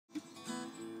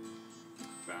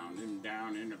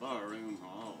down in the barroom,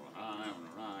 all high on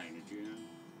a line of gin.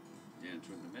 Gents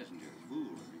when the messenger's fool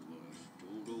as he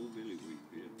was, told old Billy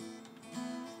Wheatfield.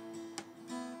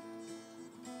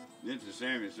 Then to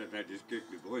Sammy except I just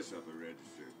kicked the voice up a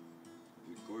register.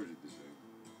 Of course it was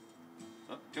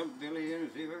so. Up jumped Billy in a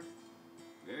fever,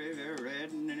 very, very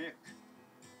red in the neck.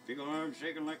 Big arm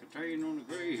shaking like a train on the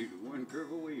grade, one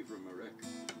curve away from a wreck.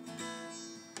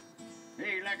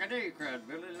 Hey, like a day, cried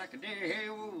Billy, like a day, hey,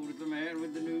 whoa, the man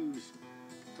with the news.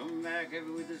 Come back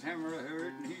heavy with his hammer a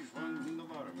hurt, and he swung from the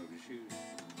bottom of his shoes.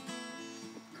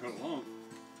 Come on.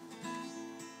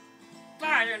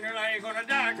 Fly in there like you're gonna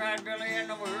die, cried Billy, and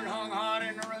the word hung hot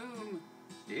in the room.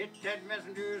 Hit that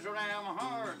messenger so damn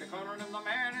hard, they calling him the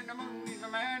man in the moon, he's the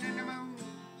man in the moon.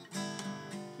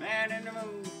 Man in the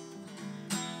moon.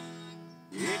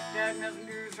 Hit that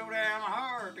messenger so damn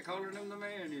hard, they calling him the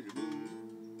man in the moon.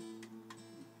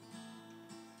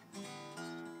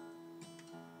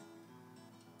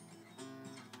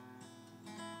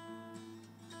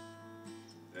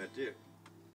 That's it.